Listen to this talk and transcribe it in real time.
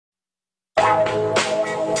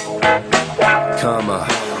karma.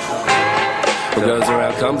 What goes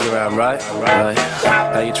around comes around, right? Right.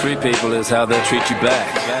 How you treat people is how they'll treat you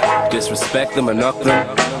back. Disrespect them or knock them,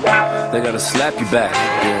 they're gonna slap you back.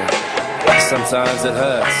 Yeah. Sometimes it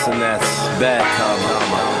hurts, and that's bad karma.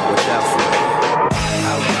 Watch out for it.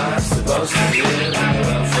 How am I supposed to live in a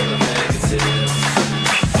world full of negative?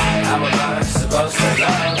 How am I supposed to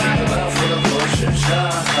love in a world full of bullshit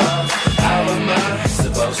stuff? How am I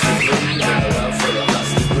supposed to breathe in a world full of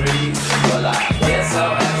lust and greed? Well, I guess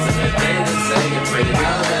I'll have to admit and say it pretty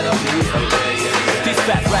well that I'll be okay. These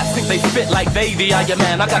fat rats think they fit like they the Iron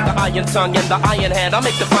Man. I got the iron tongue and the iron hand. I'll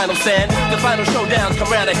make the final stand. The final showdowns come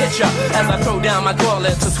round to hit ya as I throw down my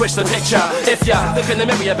gauntlet to switch the picture. If ya look in the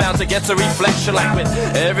mirror, you're bound to get a reflection. Like with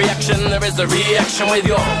every action, there is a reaction with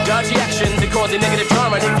your dodgy actions. It causes negative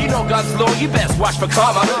drama. And if you know God's law, you best watch for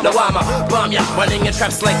karma. Now I'm a bomb ya, running in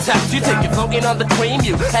traps like taps. You think you're floating on the cream,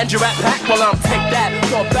 you and your rat pack. Well, I'm take that,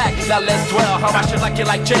 go back. Now let's dwell. How I should like you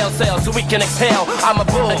like jail cells so we can exhale. I'm a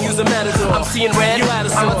bull, and use a matador. I'm seeing red.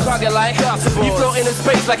 I'm a target like possible. You floating in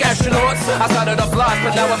space like astronauts. I started off lost,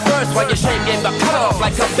 but now I'm first. While your shame game got cut off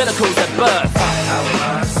like umbilicals at birth. How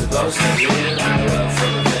am I supposed to live in a world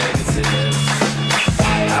full of negative?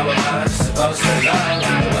 How am I supposed to love in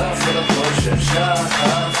a world full of bullshit stuff?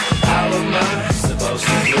 How am I supposed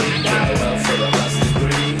to breathe in a world full of lust and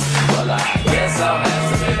greed? Well, I guess I'll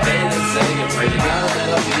have to admit and say it pretty well that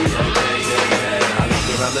I'll be okay.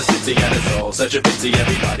 Around the city and it's all such a pity.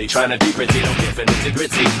 Everybody trying to be pretty, don't give an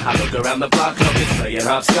nitty-gritty. I look around the block, no kids playing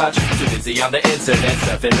hopscotch. Too busy on the internet,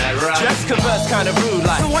 surfing that rock. Just converse kinda rude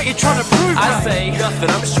like, so what you trying to prove? I say nothing,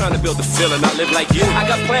 I'm just trying to build a feeling. I live like you. I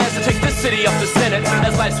got plans to take this city up to Senate.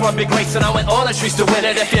 As life's one big race and I went all the streets to win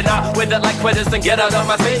it. If you're not with it like quitters, then get out of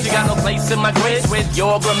my face. You got no place in my grace with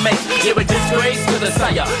your remains. You're a disgrace to the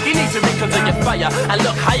sire. You need to rekindle your fire and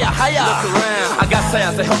look higher, higher. Look around. I got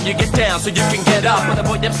sounds to help you get down so you can get up.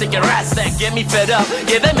 Avoid them stick your ass that get me fed up.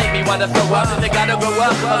 Yeah, they make me wanna throw up. They gotta grow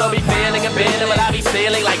up. I'll be feeling a bit, but I'll be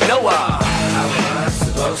sailing like Noah. How am I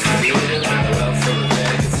supposed to live in a world full of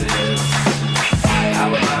negative? How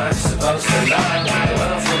am I supposed to love in a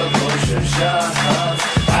world full of bullshit stuff?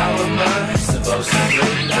 How am I supposed to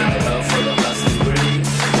breathe in a world full of lust and greed?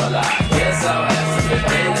 Well, I guess I'll have to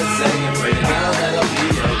admit and say it pretty well that I'll be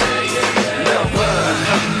okay. Melbourne,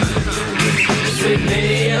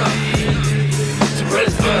 Sydney,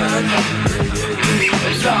 Brisbane,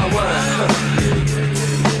 Darwin,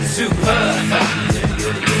 Superb,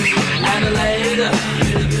 Adelaide,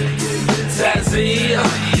 Tassie,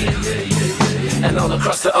 and all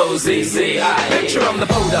across the OZZ. Picture on the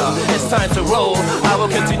border, it's time to roll. I will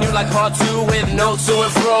continue like part 2 with no to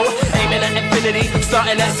and fro. Aiming at infinity,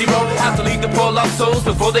 starting at 0. Have to leave the poor lost souls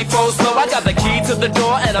before they fall slow. I got the key to the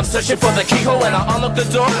door and I'm searching for the keyhole. And I unlock the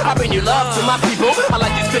door, I bring you love to my people. I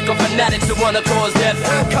like these fickle fanatics who wanna cause death.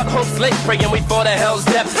 Cut hope slave praying we fall to hell's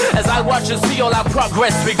depths. As I watch and see all our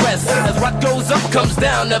progress regress. As what goes up comes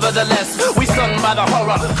down nevertheless. We stunned by the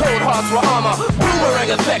horror, cold hearts were armor. Boomerang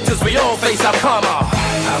effect as we all face our karma.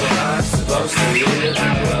 How am I supposed to live in a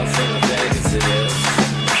world full of negative?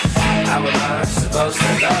 How am I supposed to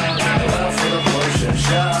love in a world full of bullshit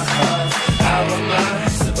stuff? How am I